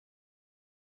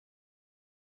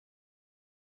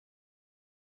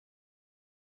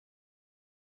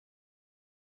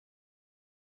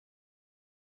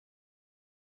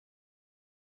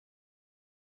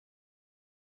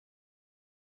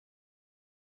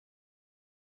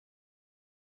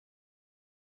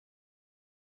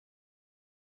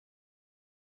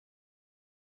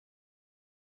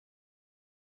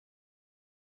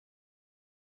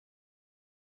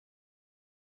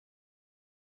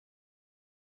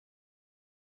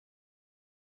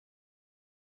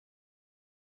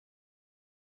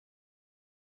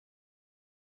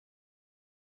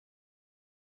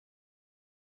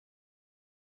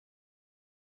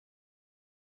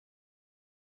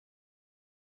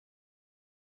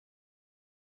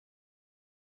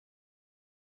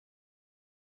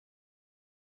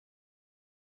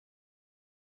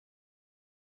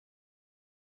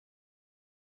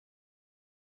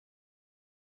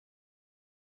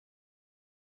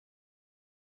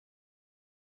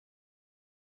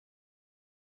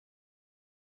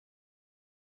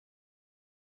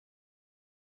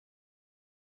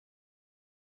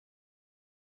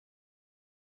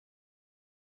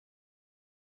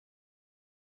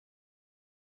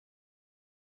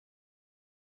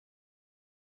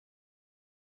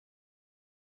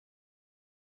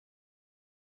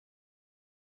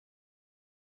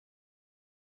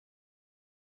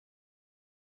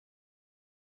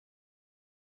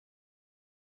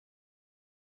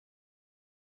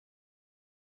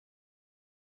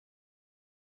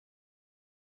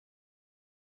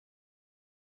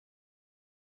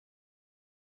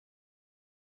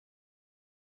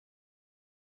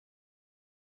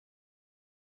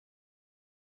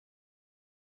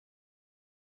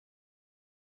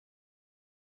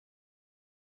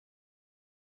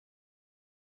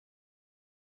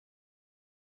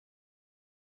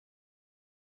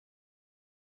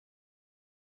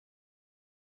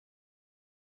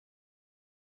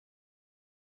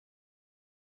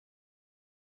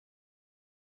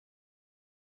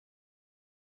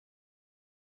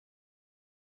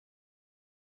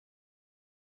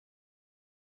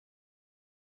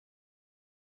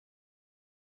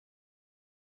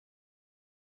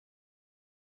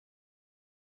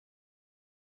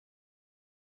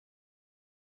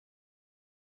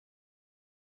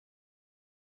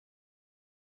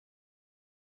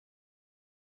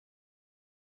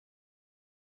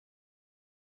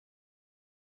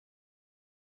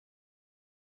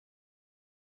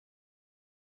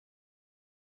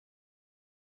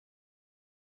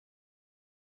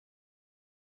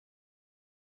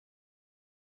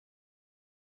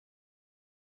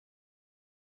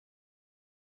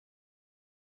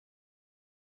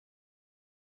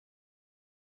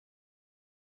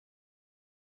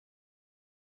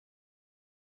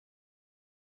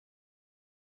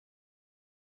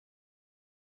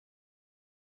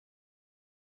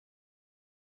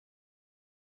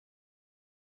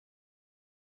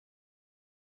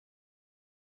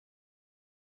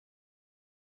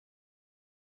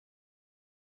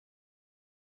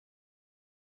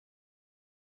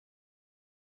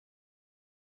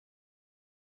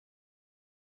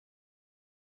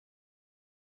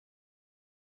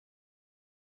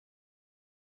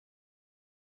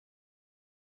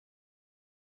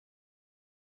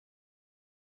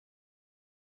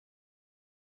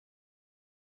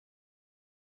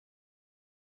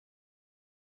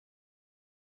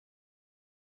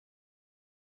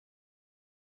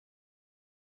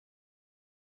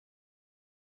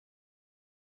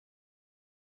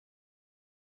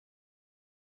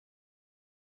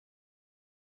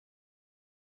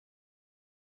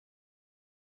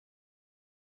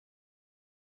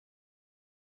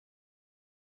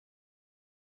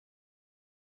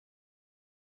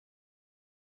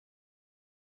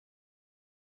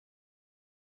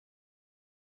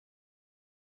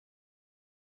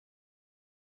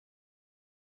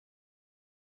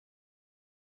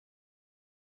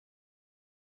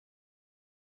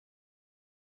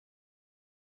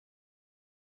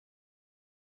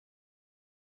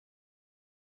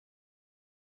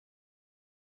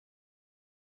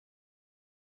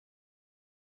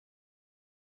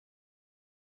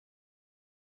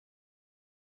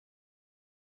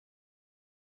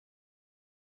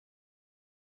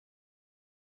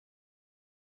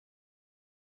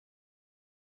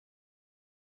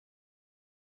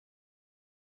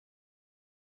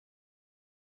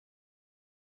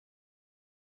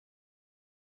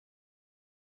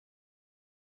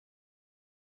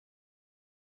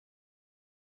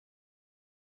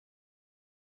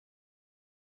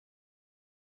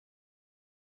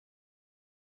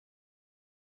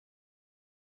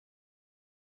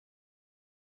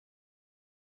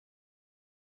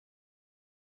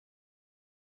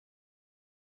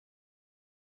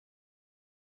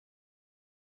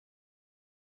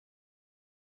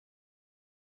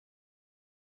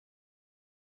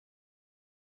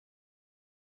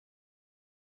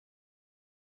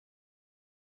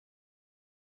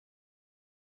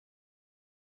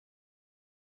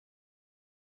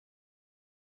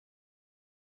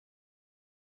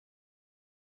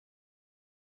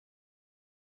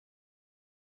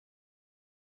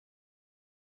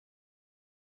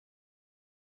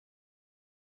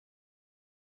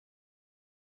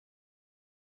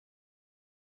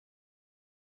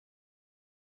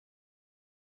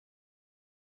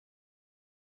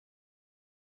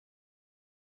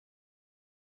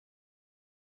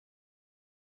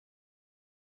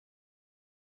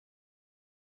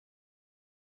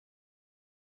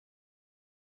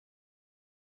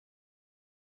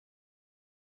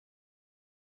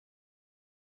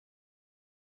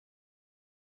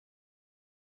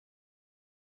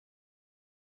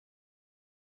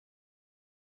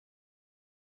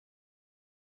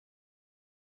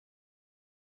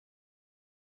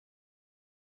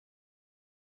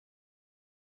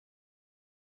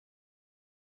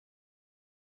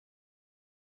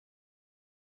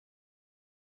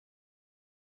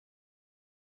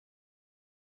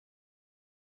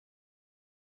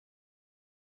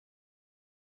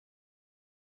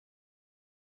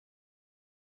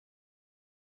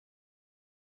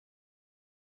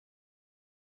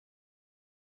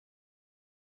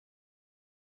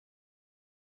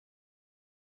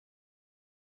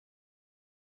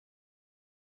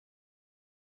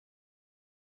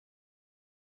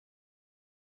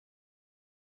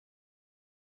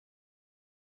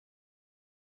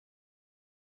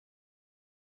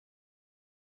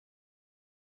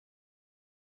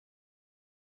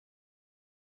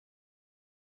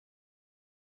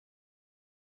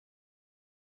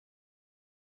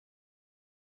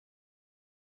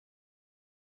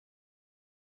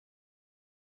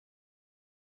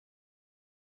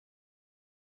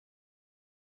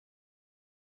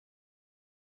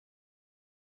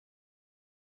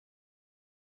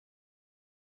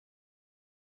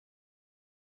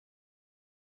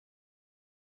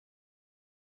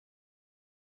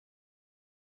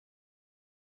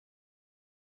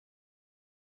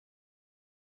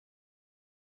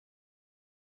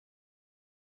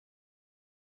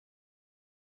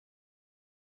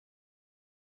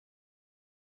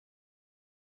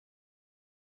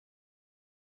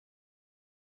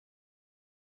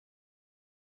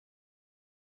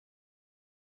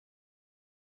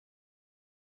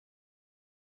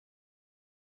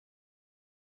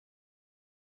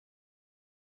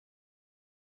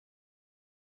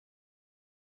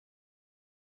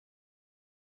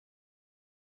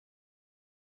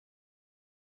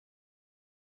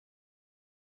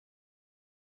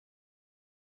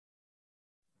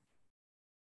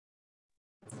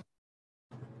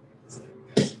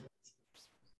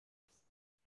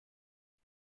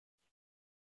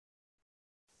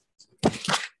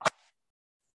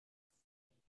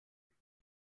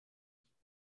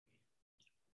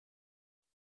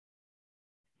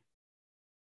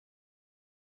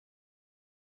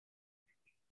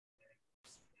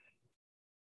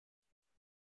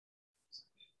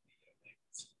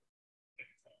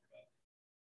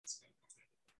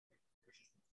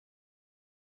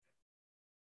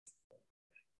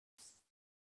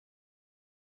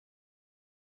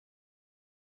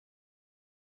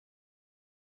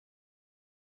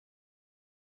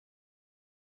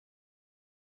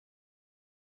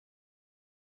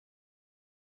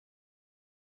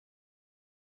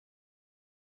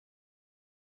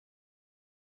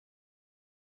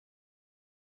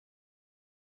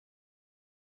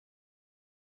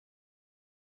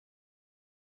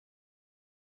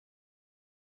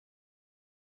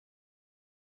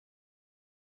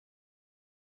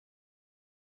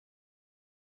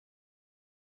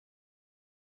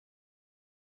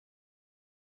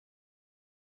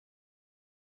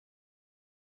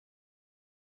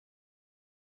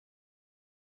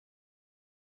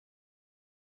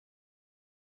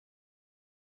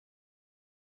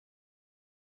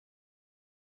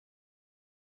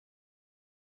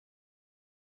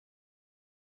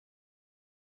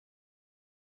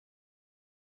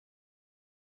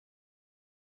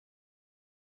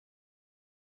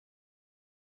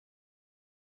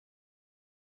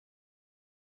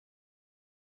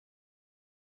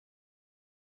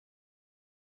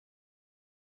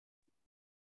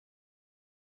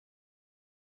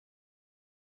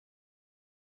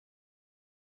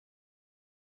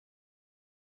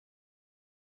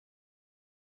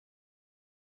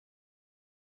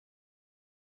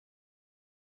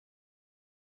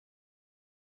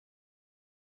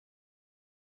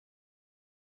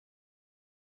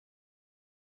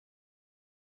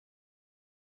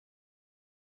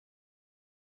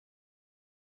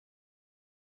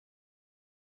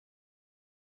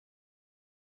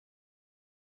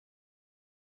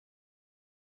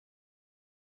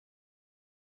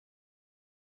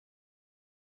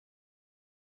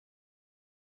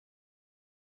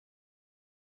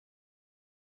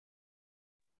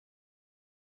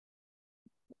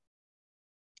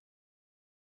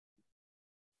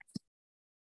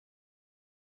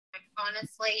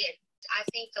honestly, I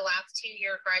think the last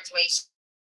 2-year graduation.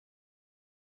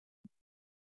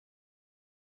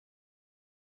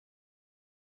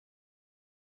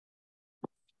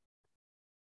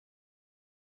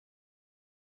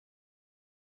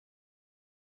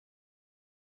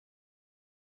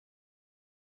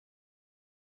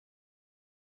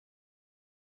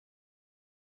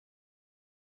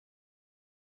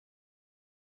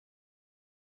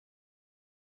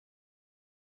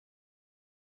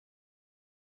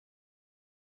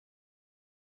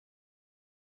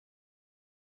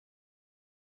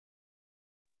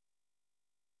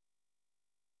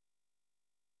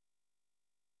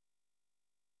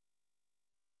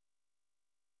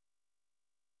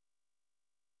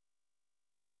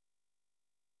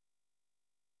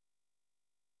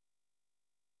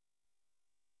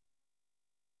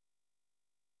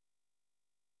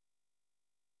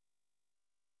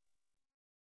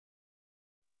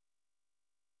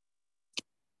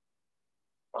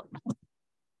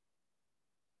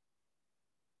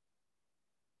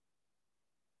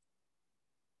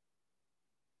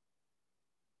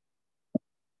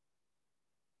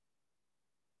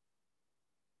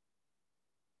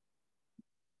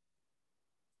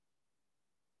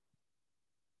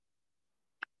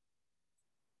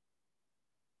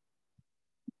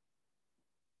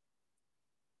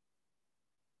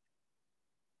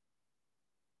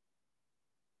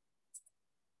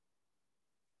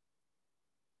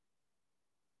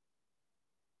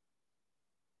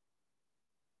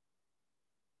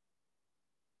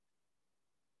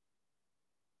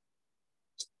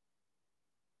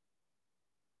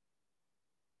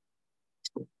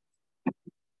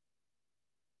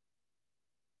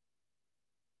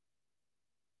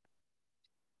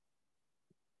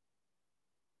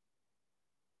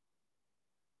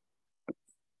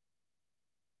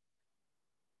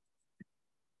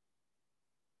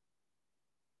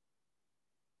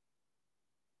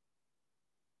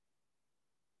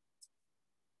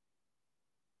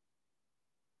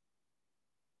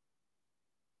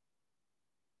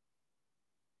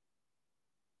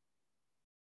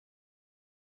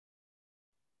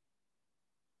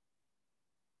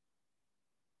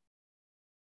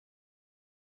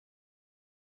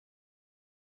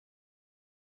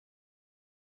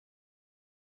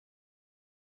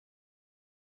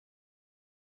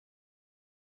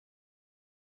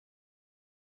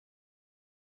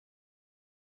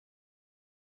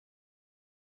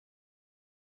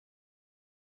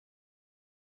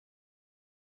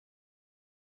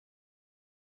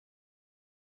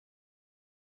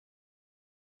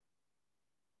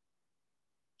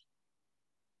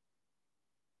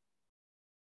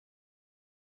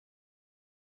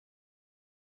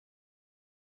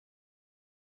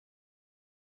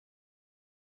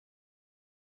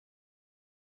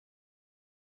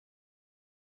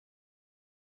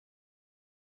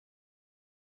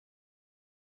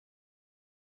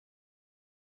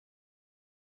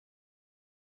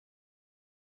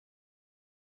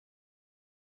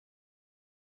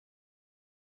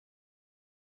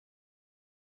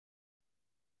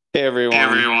 Hey everyone. Hey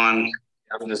everyone.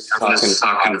 I'm just talking. She's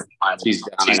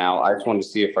down and out. I just wanted to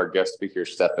see if our guest speaker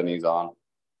Stephanie's on.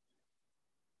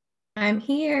 I'm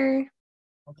here.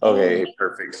 Okay,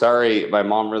 perfect. Sorry, my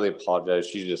mom really apologized.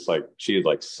 She's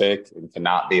sick and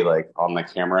cannot be on the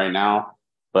camera right now.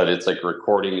 But it's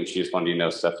recording, and she just wanted you to know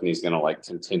Stephanie's gonna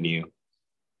continue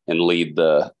and lead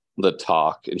the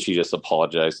talk, and she just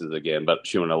apologizes again. But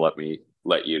she wanted to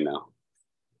let you know.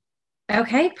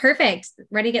 Okay, perfect.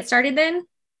 Ready to get started then?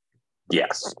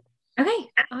 Yes. Okay,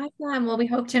 awesome. Well, we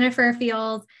hope Jennifer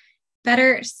feels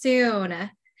better soon.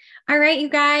 All right, you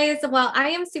guys. Well, I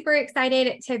am super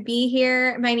excited to be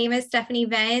here. My name is Stephanie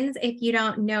Vens, if you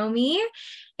don't know me.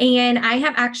 And I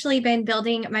have actually been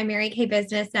building my Mary Kay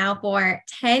business now for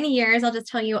 10 years. I'll just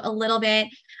tell you a little bit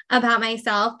about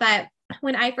myself. But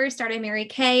when I first started Mary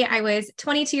Kay, I was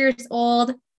 22 years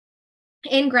old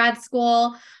in grad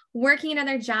school, working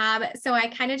another job. So I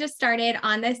kind of just started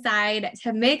on the side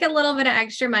to make a little bit of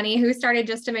extra money. Who started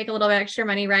just to make a little bit extra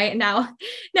money, right? Now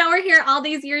we're here all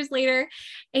these years later.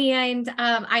 And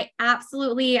I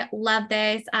absolutely love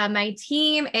this. My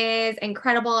team is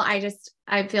incredible.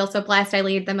 I feel so blessed. I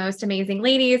lead the most amazing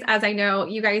ladies, as I know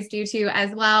you guys do too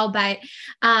as well. But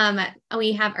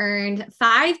we have earned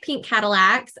 5 pink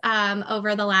Cadillacs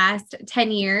over the last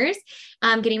 10 years,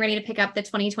 getting ready to pick up the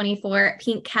 2024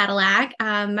 pink Cadillac.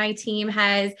 My team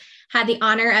has had the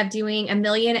honor of doing $1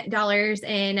 million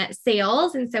in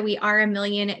sales. And so we are $1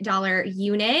 million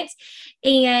unit.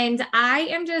 And I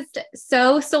am just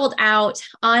so sold out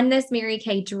on this Mary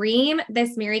Kay dream,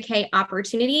 this Mary Kay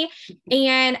opportunity.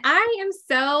 And I am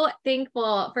so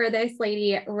thankful for this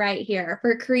lady right here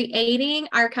for creating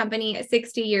our company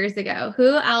 60 years ago.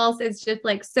 Who else is just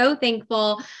like so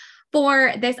thankful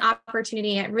for this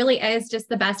opportunity? It really is just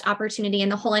the best opportunity in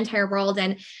the whole entire world.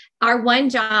 And our one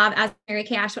job, as Mary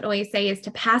Kay Ash would always say, is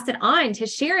to pass it on, to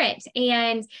share it.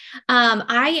 And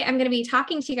I am going to be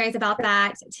talking to you guys about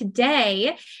that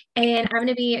today. And I'm going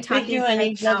to be talking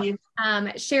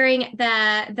about sharing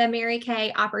the Mary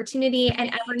Kay opportunity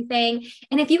and everything.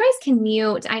 And if you guys can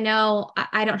mute, I know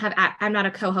I don't have, I'm not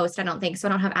a co-host, I don't think, so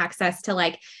I don't have access to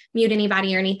like mute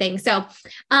anybody or anything. So,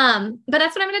 but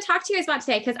that's what I'm going to talk to you guys about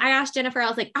today. Because I asked Jennifer, I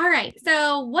was like, all right,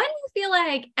 so what do you feel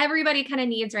like everybody kind of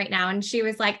needs right now? And she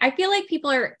was like, I feel like people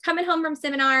are coming home from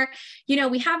seminar. You know,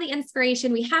 we have the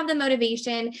inspiration, we have the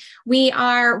motivation, we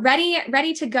are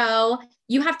ready to go.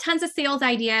 You have tons of sales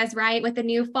ideas, right? With the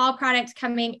new fall product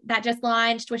coming that just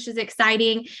launched, which is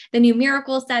exciting. The new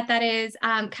miracle set that is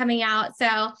coming out. So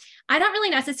I don't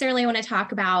really necessarily want to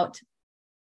talk about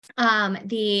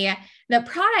the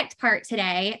product part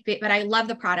today, but I love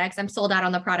the products. I'm sold out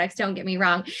on the products. Don't get me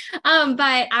wrong.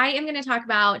 But I am going to talk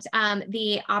about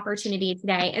the opportunity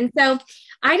today. And so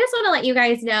I just want to let you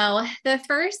guys know, the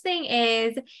first thing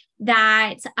is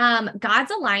that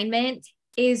God's alignment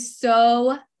is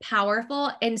so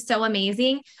powerful and so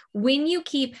amazing when you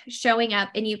keep showing up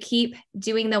and you keep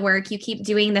doing the work, you keep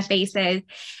doing the faces.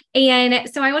 And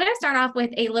so I want to start off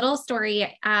with a little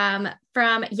story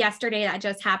from yesterday that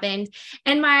just happened.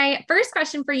 And my first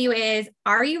question for you is,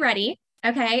 are you ready?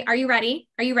 Okay. Are you ready?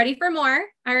 Are you ready for more?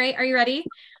 All right. Are you ready?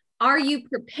 Are you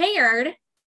prepared?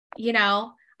 You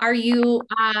know, are you,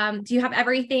 do you have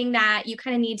everything that you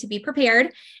kind of need to be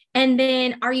prepared? And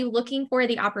then are you looking for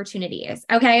the opportunities?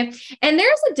 Okay. And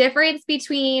there's a difference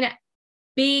between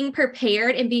being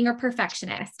prepared and being a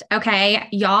perfectionist. Okay.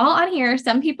 Y'all on here,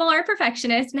 some people are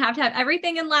perfectionists and have to have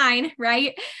everything in line,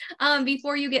 right?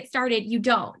 Before you get started. You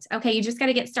don't. Okay. You just got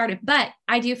to get started. But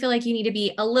I do feel like you need to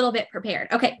be a little bit prepared.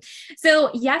 Okay.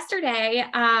 So yesterday,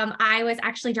 I was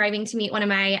actually driving to meet one of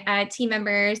my team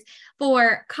members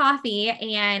for coffee,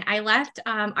 and I left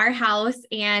our house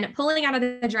and pulling out of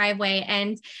the driveway,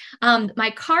 and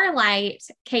my car light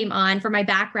came on for my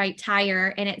back right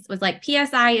tire, and it was like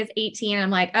PSI is 18. And I'm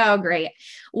like, oh, great.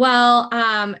 Well,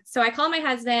 so I call my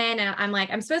husband and I'm like,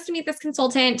 I'm supposed to meet this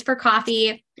consultant for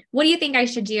coffee. What do you think I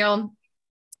should do?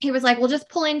 He was like, well, just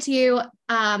pull into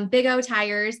Big O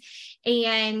tires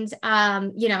and,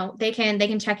 you know, they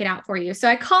can check it out for you. So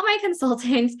I called my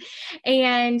consultant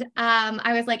and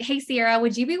I was like, hey, Sierra,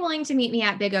 would you be willing to meet me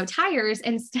at Big O tires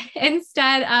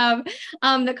instead of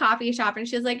the coffee shop? And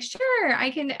she was like, sure,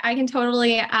 I can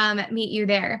totally meet you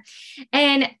there.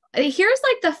 And here's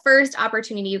like the first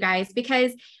opportunity, you guys,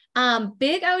 because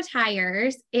Big O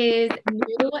Tires is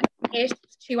new-ish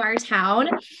to our town,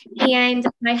 and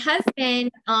my husband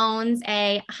owns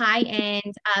a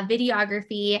high-end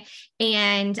videography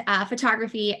and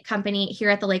photography company here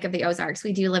at the Lake of the Ozarks.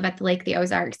 We do live at the Lake of the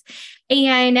Ozarks.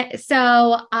 And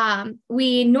so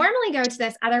we normally go to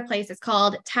this other place. It's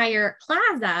called Tire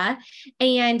Plaza,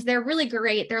 and they're really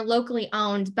great. They're locally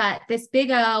owned, but this Big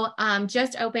O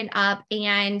just opened up,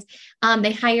 and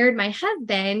they hired my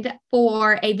husband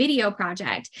for a video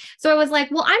project. So I was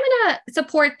like, well, I'm going to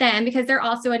support them because they're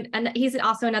also he's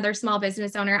also another small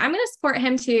business owner. I'm going to support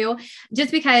him too,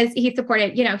 just because he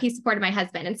supported my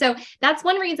husband. And so that's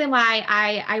one reason why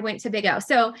I went to Big O.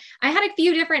 So I had a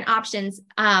few different options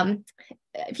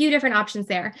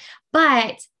there,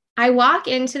 but I walk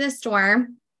into the store,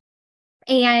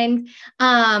 and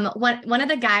one of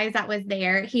the guys that was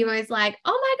there, he was like,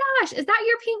 oh my gosh, is that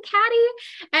your pink caddy?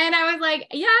 And I was like,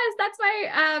 yes, that's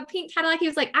my pink Cadillac. He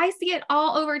was like, I see it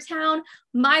all over town.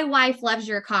 My wife loves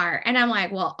your car. And I'm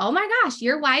like, well, oh my gosh,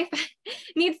 your wife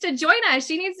needs to join us.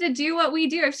 She needs to do what we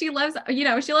do if she loves,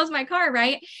 she loves my car,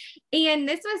 right? And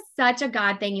this was such a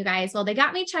God thing, you guys. Well, they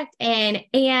got me checked in,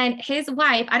 and his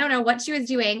wife, I don't know what she was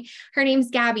doing. Her name's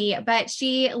Gabby, but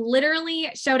she literally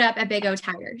showed up at Big O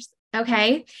Tires.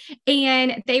 Okay.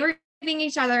 And they were giving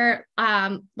each other,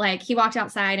 like he walked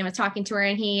outside and was talking to her,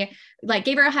 and he like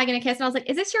gave her a hug and a kiss. And I was like,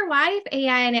 is this your wife?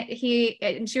 And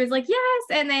she was like, yes.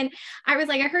 And then I was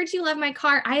like, I heard you love my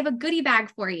car. I have a goodie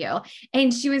bag for you.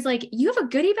 And she was like, you have a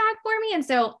goodie bag for me? And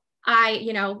so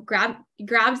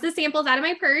grabbed the samples out of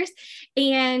my purse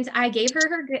and I gave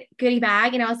her goodie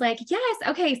bag. And I was like, yes.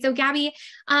 Okay. So Gabby,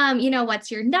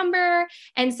 what's your number?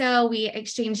 And so we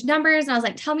exchanged numbers and I was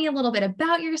like, tell me a little bit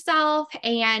about yourself.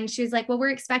 And she was like, well, we're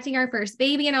expecting our first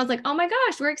baby. And I was like, oh my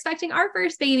gosh, we're expecting our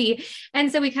first baby.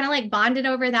 And so we kind of like bonded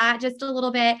over that just a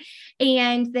little bit.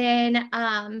 And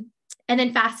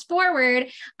then fast forward,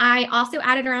 I also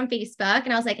added her on Facebook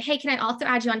and I was like, hey, can I also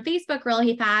add you on Facebook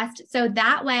really fast? So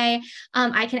that way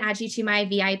I can add you to my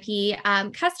VIP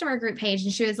customer group page.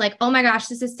 And she was like, oh my gosh,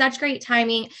 this is such great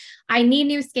timing. I need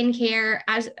new skincare.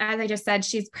 As I just said,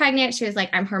 she's pregnant. She was like,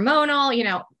 I'm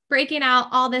hormonal, breaking out,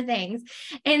 all the things.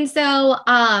 And so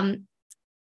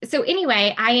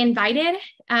anyway, I invited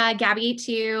Gabby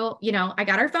to, I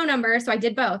got her phone number. So I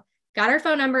did both. Got her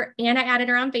phone number and I added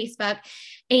her on Facebook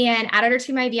and added her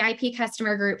to my VIP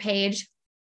customer group page.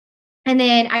 And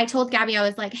then I told Gabby, I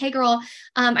was like, hey girl,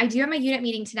 I do have my unit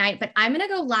meeting tonight, but I'm going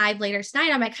to go live later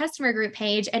tonight on my customer group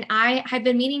page. And I had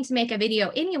been meaning to make a video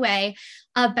anyway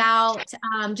about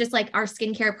just like our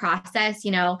skincare process,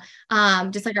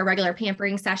 just like our regular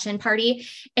pampering session party.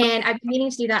 And I've been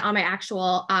meaning to do that on my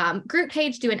actual group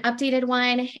page, do an updated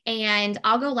one. And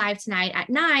I'll go live tonight at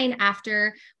 9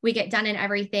 after we get done and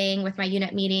everything with my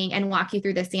unit meeting and walk you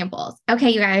through the samples.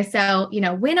 Okay, you guys. So,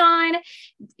 went on,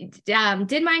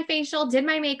 did my facial, did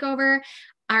my makeover,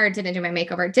 or didn't do my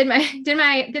makeover, did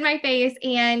my face.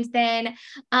 And then,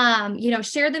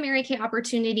 shared the Mary Kay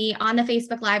opportunity on the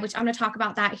Facebook Live, which I'm going to talk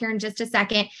about that here in just a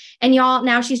second. And y'all,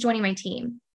 now she's joining my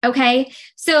team. Okay.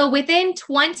 So within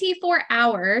 24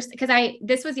 hours, because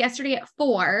this was yesterday at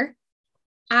 4,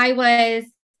 I was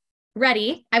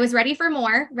ready. I was ready for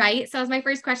more, right? So that was my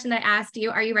first question that I asked you.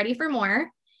 Are you ready for more?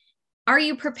 Are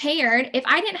you prepared? If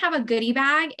I didn't have a goodie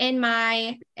bag in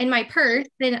my purse,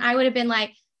 then I would have been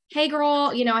like, hey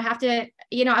girl, I have to,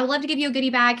 I would love to give you a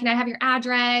goodie bag. Can I have your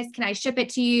address? Can I ship it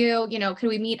to you? Could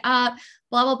we meet up?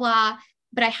 Blah, blah, blah.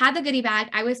 But I had the goodie bag.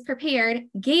 I was prepared,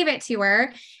 gave it to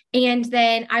her. And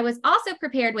then I was also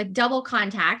prepared with double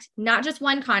contact, not just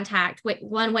one contact, with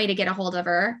one way to get a hold of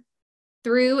her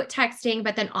through texting,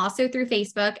 but then also through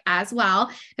Facebook as well.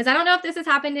 Because I don't know if this has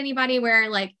happened to anybody where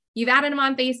like you've added them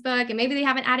on Facebook and maybe they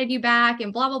haven't added you back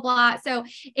and blah, blah, blah. So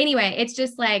anyway, it's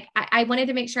just like, I wanted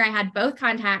to make sure I had both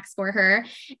contacts for her.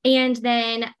 And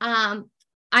then,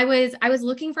 I was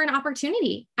looking for an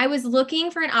opportunity. I was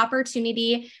looking for an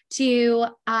opportunity to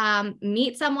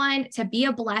meet someone, to be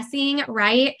a blessing,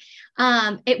 right?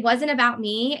 It wasn't about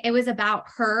me. It was about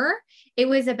her. It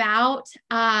was about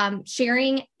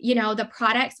sharing, the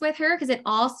products with her, because it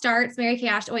all starts, Mary Kay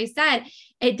Ash always said,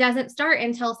 it doesn't start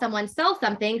until someone sells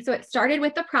something. So it started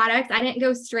with the products. I didn't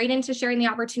go straight into sharing the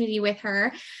opportunity with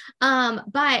her.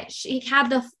 But she had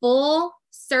the full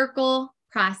circle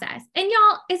process. And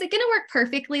y'all, is it going to work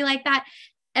perfectly like that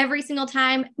every single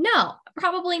time? No,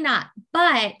 probably not.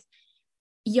 But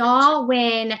y'all,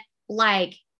 when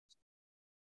like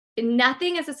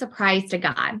nothing is a surprise to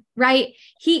God, right?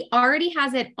 He already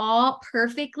has it all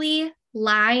perfectly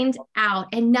lined out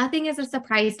and nothing is a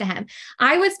surprise to him.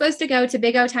 I was supposed to go to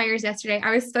Big O Tires yesterday.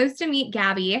 I was supposed to meet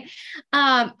Gabby.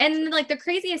 And like the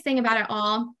craziest thing about it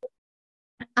all,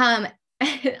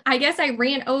 I guess I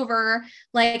ran over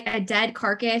like a dead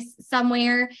carcass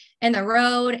somewhere in the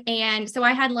road. And so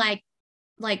I had like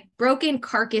broken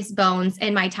carcass bones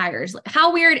in my tires.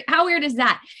 How weird is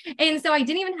that? And so I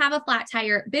didn't even have a flat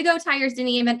tire. Big O Tires didn't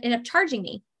even end up charging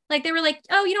me. Like they were like,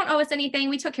 oh, you don't owe us anything.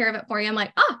 We took care of it for you. I'm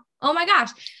like, oh my gosh.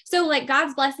 So like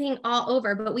God's blessing all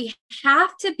over, but we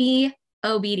have to be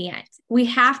obedient. We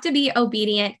have to be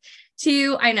obedient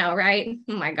to, I know, right?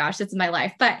 Oh my gosh, this is my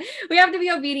life, but we have to be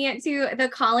obedient to the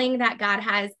calling that God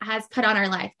has put on our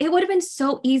life. It would have been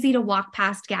so easy to walk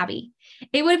past Gabby.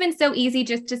 It would have been so easy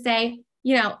just to say,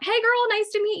 hey girl,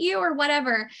 nice to meet you or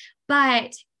whatever.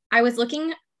 But I was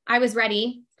looking, I was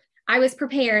ready, I was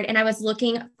prepared, and I was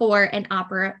looking for an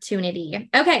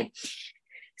opportunity. Okay.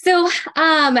 So,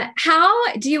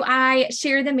 how do I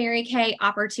share the Mary Kay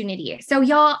opportunity? So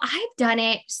y'all, I've done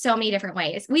it so many different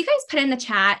ways. Will you guys put in the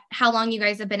chat how long you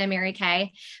guys have been in Mary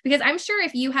Kay? Because I'm sure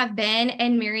if you have been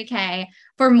in Mary Kay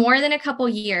for more than a couple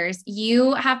years,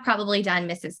 you have probably done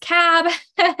Mrs. Cab.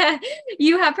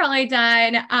 You have probably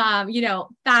done,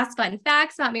 fast fun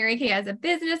facts about Mary Kay as a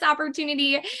business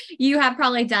opportunity. You have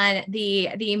probably done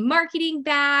the marketing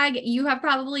bag. You have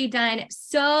probably done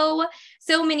so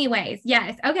many ways.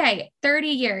 Yes. Okay. 30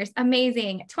 years.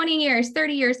 Amazing. 20 years,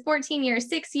 30 years, 14 years,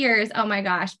 6 years. Oh my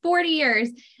gosh, 40 years.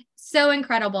 So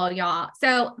incredible, y'all.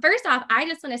 So first off, I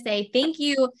just want to say thank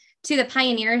you to the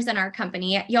pioneers in our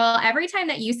company. Y'all, every time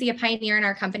that you see a pioneer in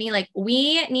our company, like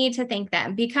we need to thank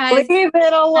them because leave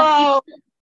it alone.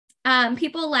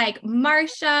 people like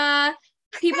Marsha,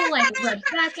 people like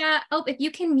Rebecca. Oh, if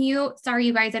you can mute, sorry,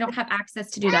 you guys, I don't have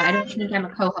access to do that. I don't think I'm a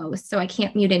co-host, so I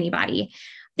can't mute anybody.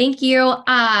 Thank you.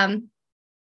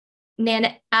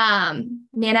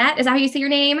 Nanette, is that how you say your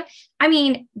name? I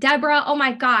mean, Deborah, oh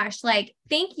my gosh, like,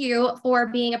 thank you for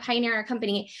being a pioneer in our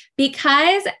company,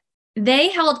 because they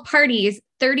held parties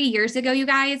 30 years ago, you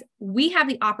guys. We have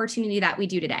the opportunity that we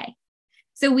do today.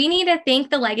 So we need to thank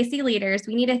the legacy leaders.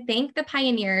 We need to thank the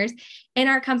pioneers in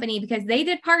our company, because they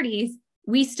did parties.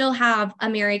 We still have a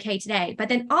Mary Kay today. But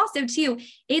then also too,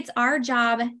 it's our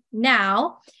job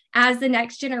now as the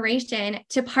next generation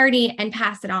to party and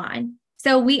pass it on.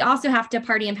 So we also have to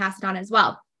party and pass it on as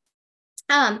well.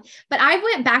 But I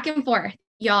went back and forth,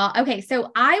 y'all. Okay,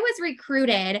 so I was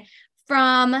recruited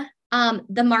from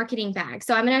the marketing bag.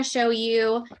 So I'm going to show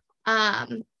you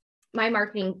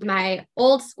my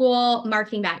old school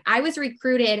marketing bag. I was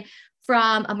recruited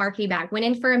from a marketing bag, went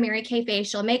in for a Mary Kay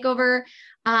facial makeover,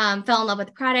 fell in love with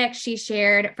the product. She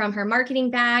shared from her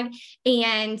marketing bag.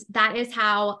 And that is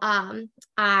how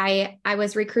I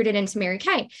was recruited into Mary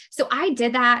Kay. So I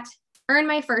did that, earned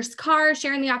my first car,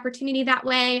 sharing the opportunity that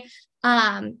way,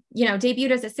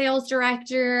 debuted as a sales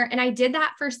director. And I did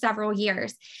that for several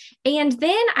years. And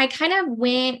then I kind of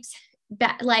went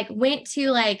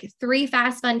to 3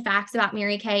 fast fun facts about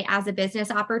Mary Kay as a business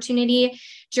opportunity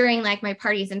during like my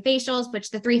parties and facials,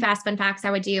 which the 3 fast fun facts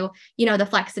I would do, the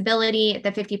flexibility,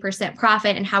 the 50%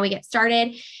 profit, and how we get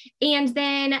started. And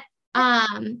then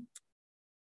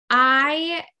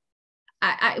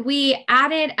we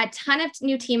added a ton of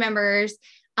new team members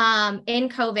in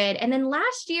COVID. And then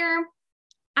last year,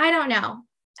 I don't know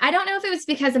if it was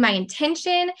because of my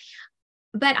intention,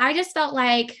 but I just felt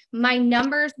like my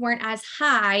numbers weren't as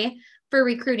high for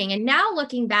recruiting. And now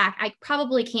looking back, I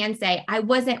probably can say I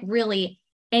wasn't really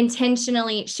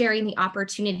intentionally sharing the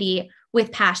opportunity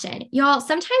with passion. Y'all,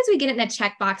 sometimes we get in a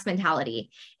checkbox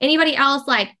mentality. Anybody else,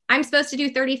 like, I'm supposed to do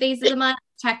 30 phases a month,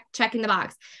 checking the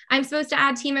box. I'm supposed to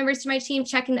add team members to my team,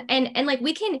 and like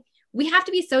we have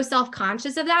to be so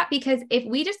self-conscious of that, because if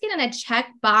we just get in a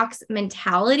checkbox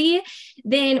mentality,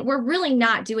 then we're really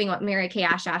not doing what Mary Kay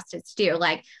asked us to do.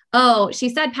 Like, oh, she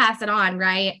said, pass it on,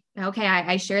 right? Okay.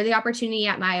 I share the opportunity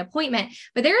at my appointment,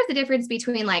 but there is a difference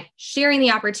between like sharing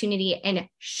the opportunity and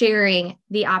sharing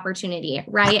the opportunity.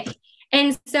 Right.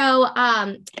 And so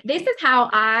this is how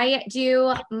I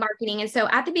do marketing. And so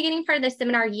at the beginning part of the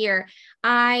seminar year,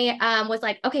 I was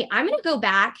like, okay, I'm going to go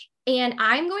back and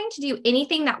I'm going to do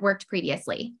anything that worked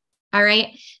previously. All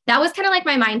right. That was kind of like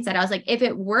my mindset. I was like, if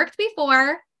it worked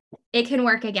before, it can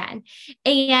work again.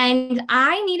 And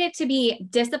I needed to be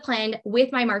disciplined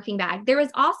with my marketing bag. There was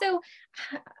also,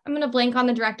 I'm going to blank on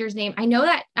the director's name. I know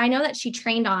that she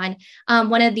trained on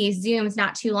one of these Zooms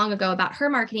not too long ago about her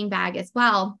marketing bag as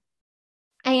well.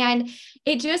 And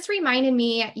it just reminded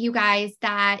me, you guys,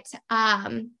 that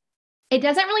it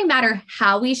doesn't really matter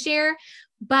how we share,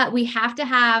 but we have to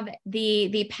have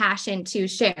the passion to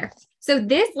share. So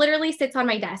this literally sits on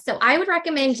my desk. So I would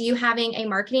recommend you having a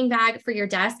marketing bag for your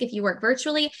desk if you work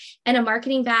virtually, and a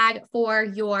marketing bag for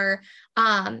your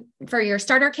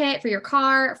starter kit, for your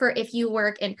car, for if you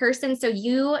work in person. So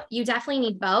you definitely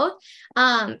need both.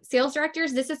 Sales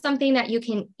directors, this is something that you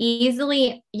can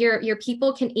easily, your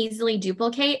people can easily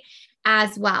duplicate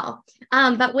as well.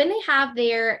 But when they have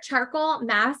their charcoal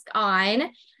mask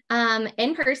on,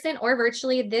 in person or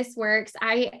virtually, this works.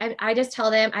 I just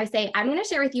tell them, I say, I'm going to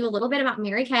share with you a little bit about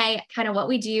Mary Kay, kind of what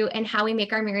we do and how we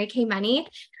make our Mary Kay money.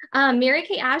 Mary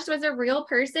Kay Ash was a real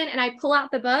person, and I pull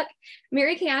out the book.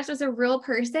 Mary Kay Ash was a real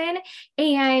person.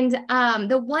 And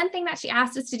the one thing that she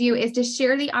asked us to do is to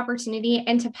share the opportunity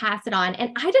and to pass it on.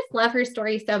 And I just love her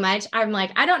story so much. I'm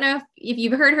like, I don't know if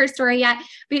you've heard her story yet,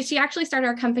 but she actually started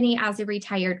our company as a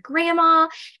retired grandma.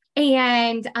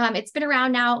 And it's been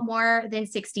around now more than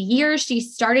 60 years. She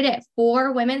started it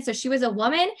for women. So she was a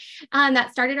woman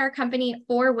that started our company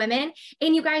for women.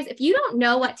 And you guys, if you don't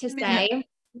know what to say,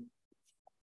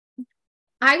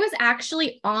 I was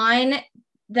actually on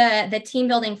the team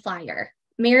building flyer.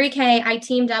 Mary Kay, I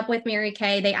teamed up with Mary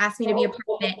Kay. They asked me to be a part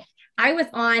of it. I was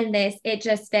on this It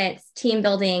Just Fits team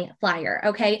building flyer.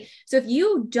 Okay. So if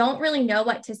you don't really know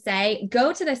what to say,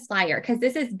 go to this flyer, because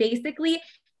this is basically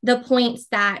the points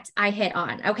that I hit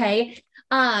on. Okay.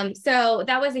 So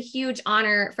that was a huge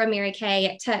honor from Mary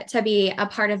Kay to be a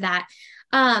part of that.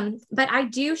 But I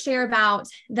do share about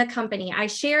the company. I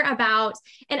share about,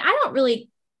 and I don't really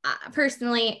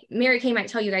personally, Mary Kay might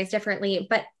tell you guys differently,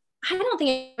 but I don't think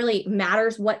it really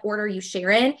matters what order you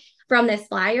share in. from this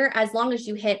flyer, as long as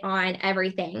you hit on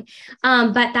everything.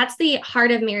 But that's the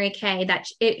heart of Mary Kay, that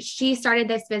she started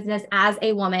this business as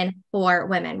a woman for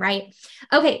women, right?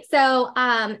 Okay, so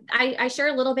I share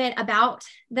a little bit about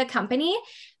the company,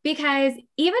 because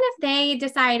even if they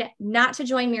decide not to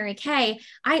join Mary Kay,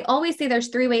 I always say there's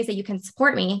 3 ways that you can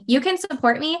support me. You can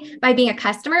support me by being a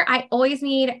customer. I always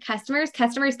need customers.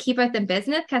 Customers keep us in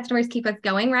business. Customers keep us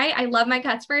going, right? I love my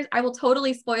customers. I will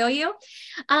totally spoil you.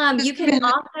 You can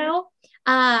also,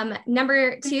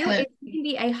 number 2 is you can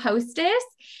be a hostess.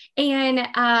 And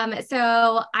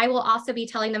so I will also be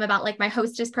telling them about like my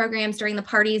hostess programs during the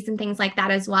parties and things like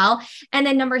that as well. And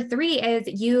then number 3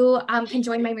 is you can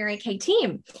join my Mary Kay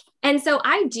team. And so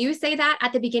I do say that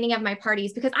at the beginning of my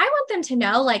parties, because I want them to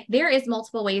know, like, there is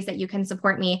multiple ways that you can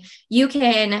support me. You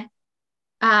can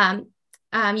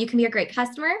be a great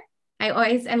customer. I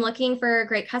always am looking for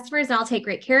great customers, and I'll take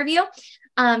great care of you.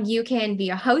 You can be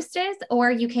a hostess,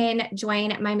 or you can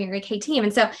join my Mary Kay team.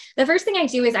 And so the first thing I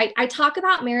do is I talk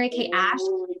about Mary Kay Ash,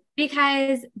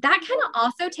 because that kind of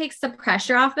also takes the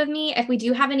pressure off of me. If we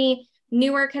do have any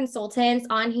newer consultants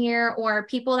on here, or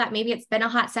people that maybe it's been a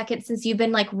hot second since you've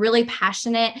been like really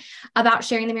passionate about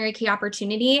sharing the Mary Kay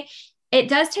opportunity, it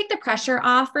does take the pressure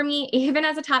off for me, even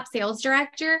as a top sales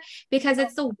director, because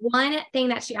it's the one thing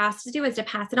that she asked to do is to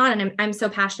pass it on. And I'm so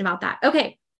passionate about that.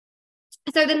 Okay.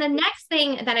 So then the next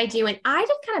thing that I do, and I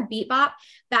just kind of beat bop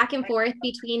back and forth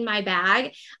between my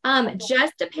bag,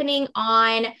 just depending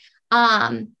on,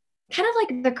 kind of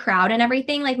like the crowd and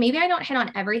everything. Like maybe I don't hit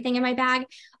on everything in my bag,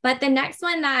 but the next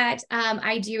one that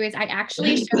I do is I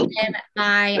actually show them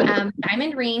my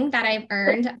diamond ring that I've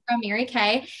earned from Mary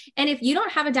Kay. And if you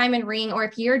don't have a diamond ring, or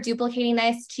if you're duplicating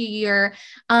this to your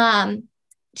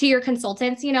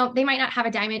consultants, you know, they might not have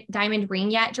a diamond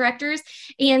ring yet, directors.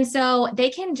 And so they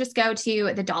can just go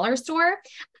to the dollar store.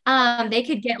 They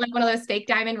could get like one of those fake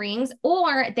diamond rings,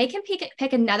 or they can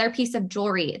pick another piece of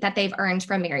jewelry that they've earned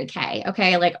from Mary Kay.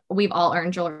 Okay. Like we've all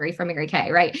earned jewelry from Mary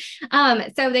Kay, right?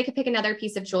 So they could pick another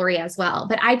piece of jewelry as well.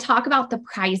 But I talk about the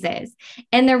prizes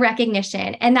and the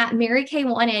recognition, and that Mary Kay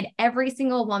wanted every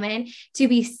single woman to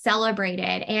be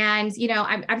celebrated. And, you know,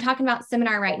 I'm talking about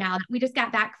seminar right now. We just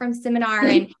got back from seminar,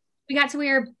 and we got to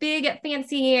wear big,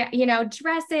 fancy, you know,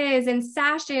 dresses and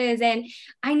sashes. And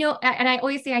I know, and I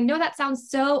always say, I know that sounds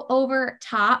so over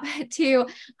top to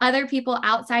other people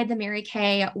outside the Mary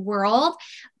Kay world,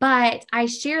 but I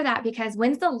share that because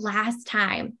when's the last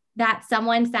time that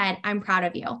someone said, I'm proud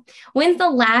of you? When's the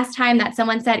last time that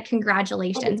someone said,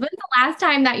 congratulations? When's the last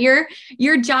time that your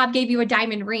job gave you a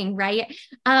diamond ring, right?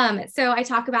 So I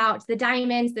talk about the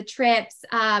diamonds, the trips.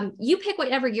 You pick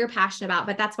whatever you're passionate about,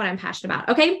 but that's what I'm passionate about.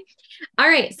 Okay. All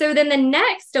right. So then the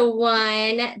next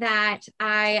one that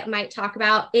I might talk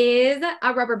about is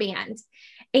a rubber band.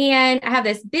 And I have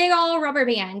this big old rubber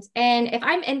band. And if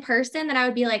I'm in person, then I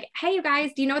would be like, hey, you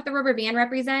guys, do you know what the rubber band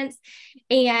represents?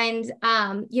 And,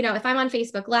 you know, if I'm on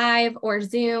Facebook Live or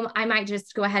Zoom, I might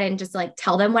just go ahead and just like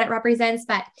tell them what it represents.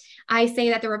 But I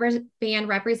say that the rubber band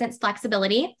represents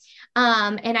flexibility.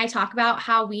 And I talk about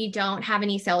how we don't have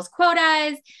any sales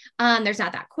quotas. There's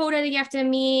not that quota that you have to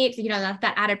meet, you know,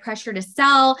 that added pressure to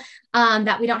sell,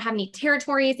 that we don't have any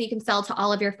territories that you can sell to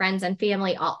all of your friends and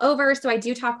family all over. So I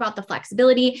do talk about the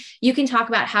flexibility. You can talk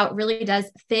about how it really does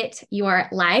fit your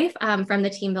life, from the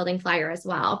team building flyer as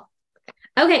well.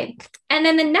 Okay. And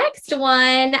then the next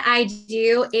one I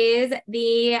do is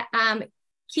the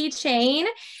keychain.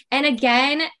 And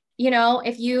again, you know,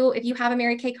 if you have a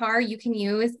Mary Kay car, you can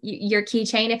use your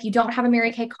keychain. If you don't have a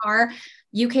Mary Kay car,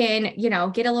 you can, you know,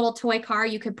 get a little toy car.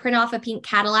 You could print off a pink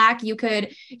Cadillac. You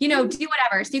could, you know, do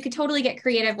whatever. So you could totally get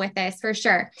creative with this for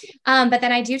sure. But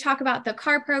then I do talk about the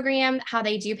car program, how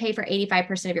they do pay for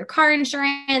 85% of your car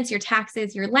insurance, your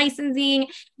taxes, your licensing,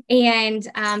 and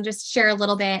just share a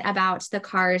little bit about the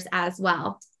cars as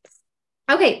well.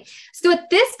 Okay. So at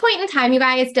this point in time, you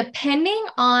guys, depending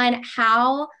on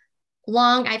how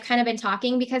long I've kind of been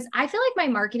talking, because I feel like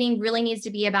my marketing really needs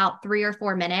to be about 3 or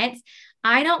 4 minutes.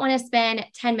 I don't want to spend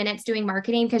 10 minutes doing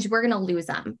marketing because we're going to lose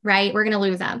them, right? We're going to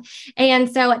lose them. And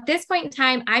so at this point in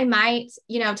time, I might,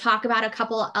 you know, talk about a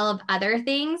couple of other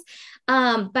things.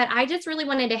 But I just really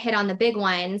wanted to hit on the big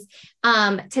ones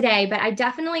today, but I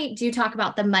definitely do talk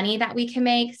about the money that we can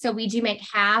make. So we do make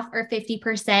half or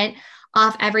 50%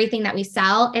 off everything that we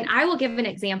sell. And I will give an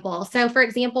example. So for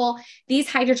example, these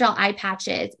hydrogel eye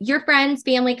patches, your friends,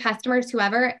 family, customers,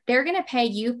 whoever, they're going to pay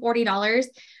you $40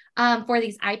 for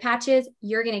these eye patches.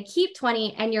 You're going to keep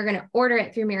 20 and you're going to order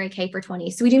it through Mary Kay for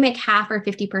 20. So we do make half or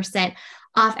 50%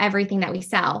 off everything that we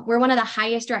sell. We're one of the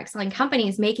highest direct selling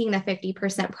companies making the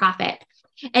 50% profit.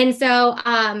 And so,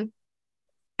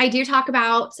 I do talk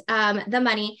about the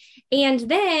money. And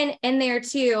then in there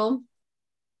too,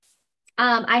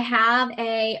 I have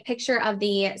a picture of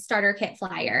the starter kit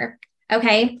flyer.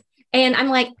 Okay. And I'm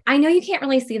like, I know you can't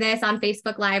really see this on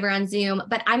Facebook Live or on Zoom,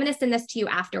 but I'm going to send this to you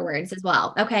afterwards as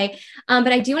well. Okay.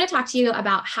 But I do want to talk to you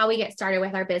about how we get started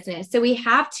with our business. So we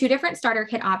have two different starter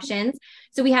kit options.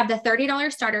 So we have the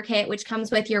 $30 starter kit, which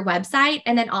comes with your website,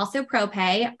 and then also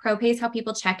ProPay. ProPay is how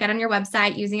people check out on your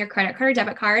website using your credit card or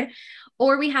debit card.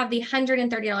 Or we have the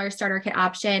 $130 starter kit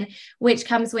option, which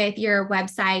comes with your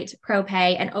website,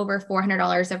 ProPay, and over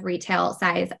 $400 of retail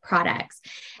size products.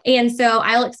 And so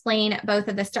I'll explain both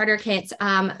of the starter kits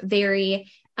very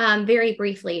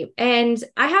briefly. And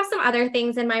I have some other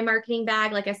things in my marketing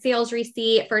bag, like a sales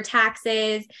receipt for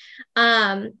taxes.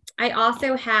 I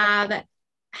also have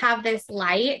this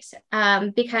light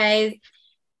because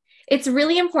it's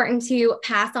really important to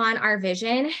pass on our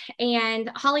vision. And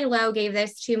Holly Lowe gave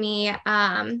this to me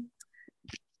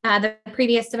the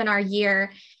previous seminar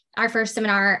year, our first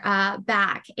seminar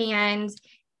back. And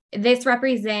this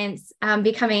represents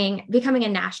becoming a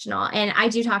national. And I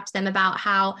do talk to them about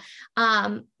how,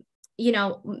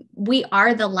 we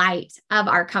are the light of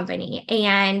our company,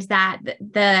 and that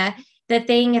the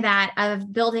thing that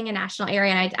of building a national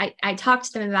area. And I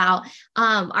talked to them about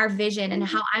our vision and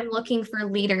how I'm looking for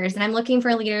leaders, and I'm looking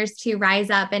for leaders to rise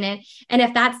up. And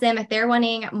if that's them, if they're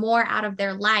wanting more out of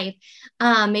their life,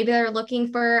 maybe they're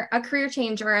looking for a career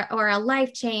change or a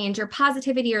life change or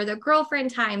positivity or the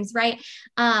girlfriend times, right?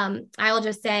 I will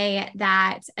just say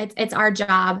that it's our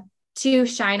job to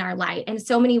shine our light. And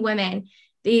so many women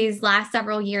these last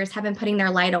several years have been putting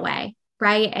their light away.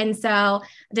 Right. And so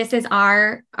this is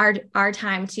our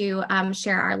time to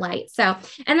share our light. So,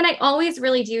 and then I always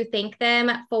really do thank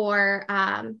them for,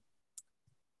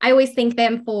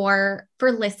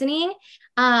 listening.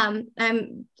 I'm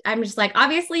just like,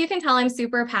 obviously you can tell I'm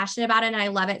super passionate about it and I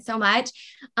love it so much.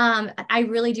 I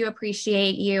really do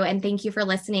appreciate you and thank you for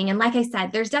listening. And like I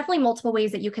said, there's definitely multiple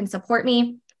ways that you can support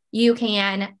me. You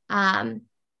can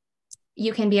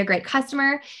be a great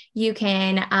customer. You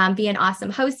can be an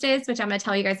awesome hostess, which I'm going to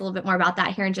tell you guys a little bit more about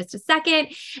that here in just a second.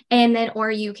 And then,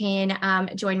 or you can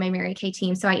join my Mary Kay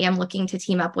team. So I am looking to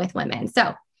team up with women.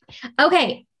 So,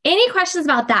 okay. Any questions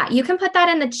about that? You can put that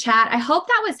in the chat. I hope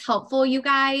that was helpful, you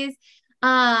guys.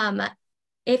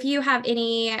 If you have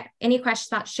any questions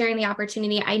about sharing the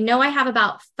opportunity, I know I have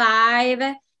about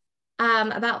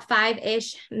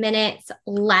five-ish minutes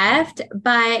left,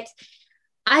 but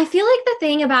I feel like the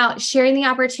thing about sharing the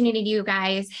opportunity to you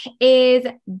guys is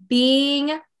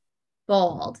being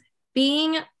bold,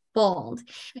 and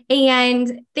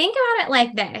think about it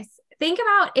like this. Think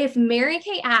about if Mary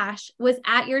Kay Ash was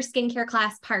at your skincare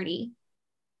class party.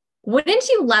 Wouldn't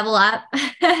you level up?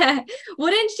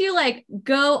 Wouldn't you like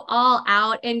go all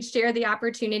out and share the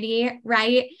opportunity,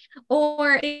 right?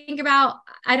 Or think about,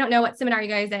 I don't know what seminar you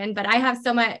guys in, but I have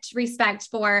so much respect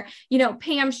for,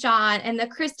 Pam Shaw and the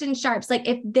Kristen Sharps. Like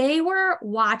if they were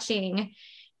watching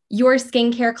your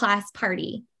skincare class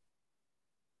party,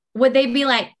 would they be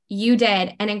like, you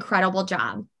did an incredible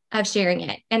job of sharing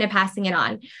it and of passing it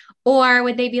on? Or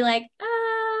would they be like,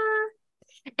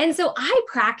 And so I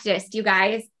practiced, you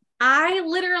guys.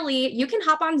 You can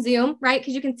hop on Zoom, right?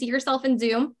 Because you can see yourself in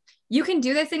Zoom. You can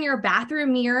do this in your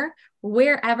bathroom mirror,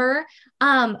 wherever.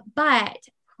 But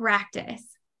practice,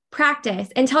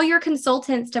 and tell your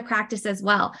consultants to practice as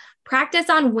well. Practice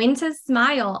on when to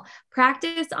smile,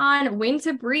 practice on when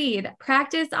to breathe,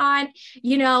 practice on,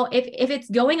 if it's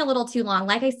going a little too long,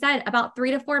 like I said, about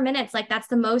 3 to 4 minutes, like that's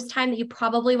the most time that you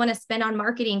probably want to spend on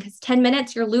marketing, because 10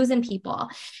 minutes, you're losing people.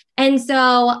 And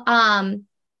so,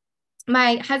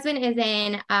 my husband is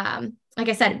in, like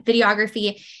I said,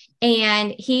 videography,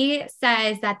 and he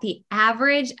says that the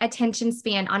average attention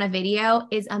span on a video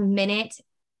is 1 minute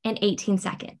and 18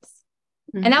 seconds.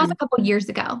 Mm-hmm. And that was a couple of years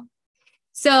ago.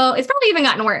 So it's probably even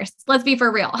gotten worse. Let's be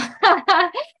for real.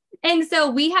 And so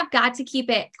we have got to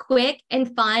keep it quick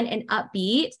and fun and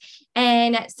upbeat.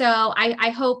 And so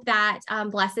I hope that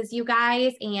blesses you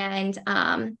guys and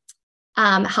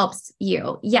helps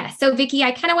you. Yes. So Vicki,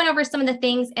 I kind of went over some of the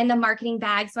things in the marketing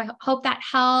bag. So I hope that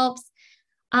helps.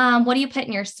 What do you put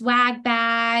in your swag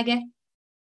bag?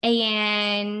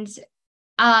 And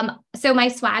so my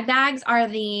swag bags are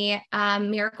the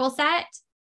Miracle Set,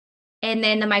 and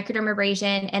then the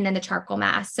microdermabrasion, and then the charcoal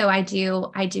mask. So I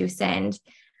do send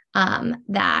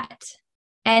that.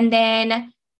 And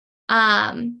then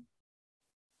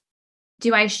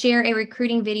do I share a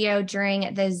recruiting video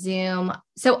during the Zoom?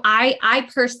 So I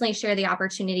personally share the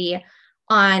opportunity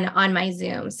on my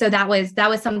Zoom. So that was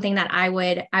something that I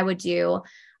would do.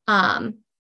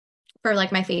 for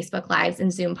like my Facebook lives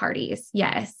and Zoom parties.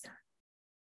 Yes.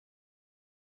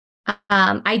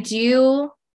 I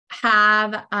do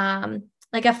have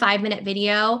like a 5-minute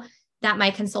video that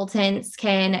my consultants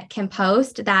can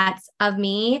post that's of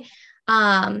me.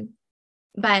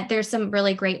 But there's some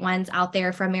really great ones out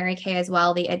there from Mary Kay as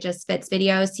well. The It Just Fits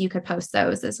videos. So you could post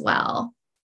those as well.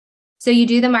 So you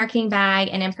do the marketing bag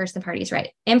and in-person parties,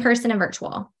 right? In-person and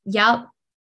virtual. Yep.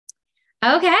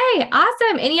 Okay,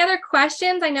 awesome. Any other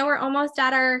questions? I know we're almost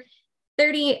at our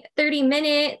 30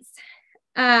 minutes.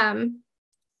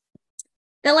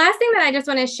 The last thing that I just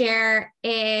want to share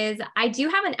is I do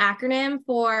have an acronym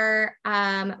for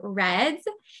REDS.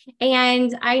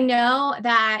 And I know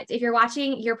that if you're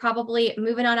watching, you're probably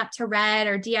moving on up to RED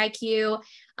or DIQ,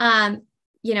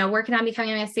 working on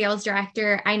becoming a sales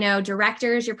director. I know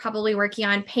directors, you're probably working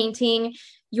on painting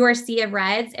your sea of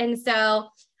REDS. And so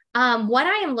what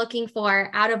I am looking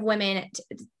for out of women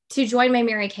to join my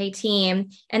Mary Kay team,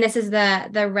 and this is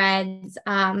the REDS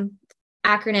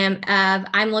acronym of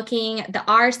the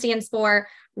R stands for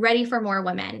Ready for More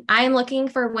Women. I am looking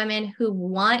for women who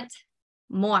want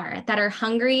more, that are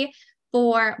hungry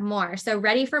for more. So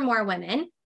Ready for More Women.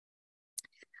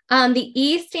 The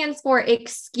E stands for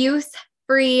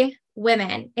excuse-free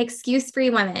women,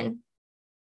 excuse-free women.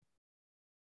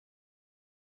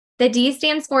 The D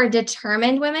stands for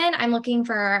determined women. I'm looking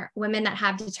for women that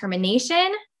have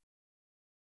determination.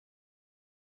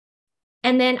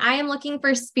 And then I am looking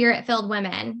for spirit-filled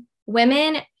women,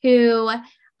 women who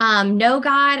know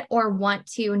God or want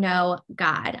to know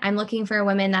God. I'm looking for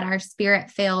women that are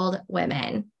spirit-filled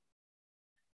women.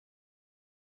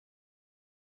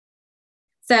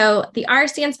 So the R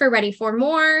stands for Ready for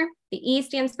More. The E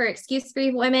stands for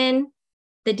excuse-free women.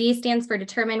 The D stands for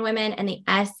determined women. And the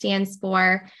S stands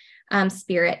for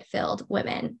spirit-filled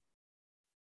women.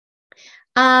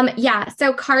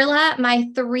 So Carla, my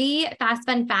 3 fast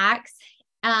fun facts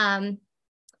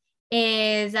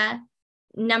is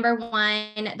number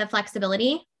 1, the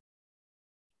flexibility.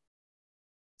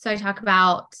 So I talk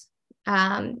about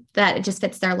that it just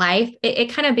fits their life.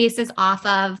 It kind of bases off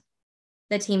of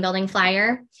the team building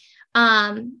flyer.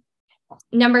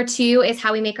 Number 2 is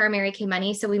how we make our Mary Kay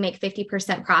money. So we make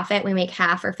 50% profit. We make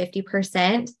half or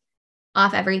 50%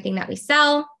 off everything that we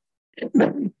sell.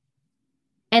 And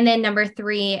then number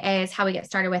 3 is how we get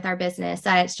started with our business.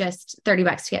 That it's just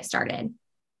 $30 to get started.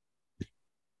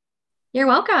 You're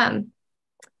welcome.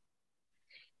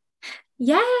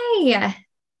 Yay.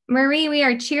 Marie, we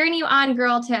are cheering you on,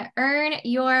 girl, to earn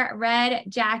your red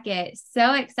jacket.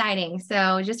 So exciting.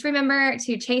 So just remember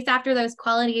to chase after those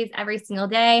qualities every single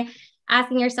day.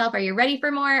 Asking yourself, are you ready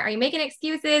for more? Are you making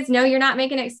excuses? No, you're not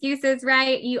making excuses,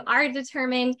 right? You are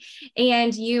determined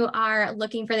and you are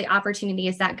looking for the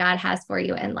opportunities that God has for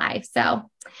you in life. So,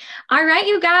 all right,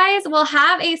 you guys, we'll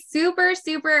have a super,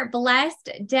 super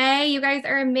blessed day. You guys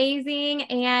are amazing.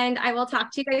 And I will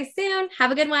talk to you guys soon.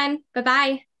 Have a good one.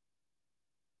 Bye-bye.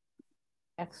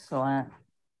 Excellent.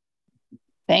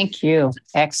 Thank you.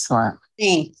 Excellent.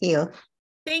 Thank you.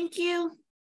 Thank you.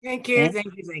 Thank you. Thank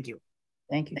you. Thank you.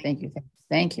 Thank you. Thank you.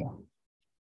 Thank you.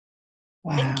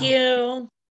 Wow. Thank you.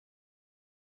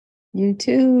 You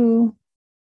too.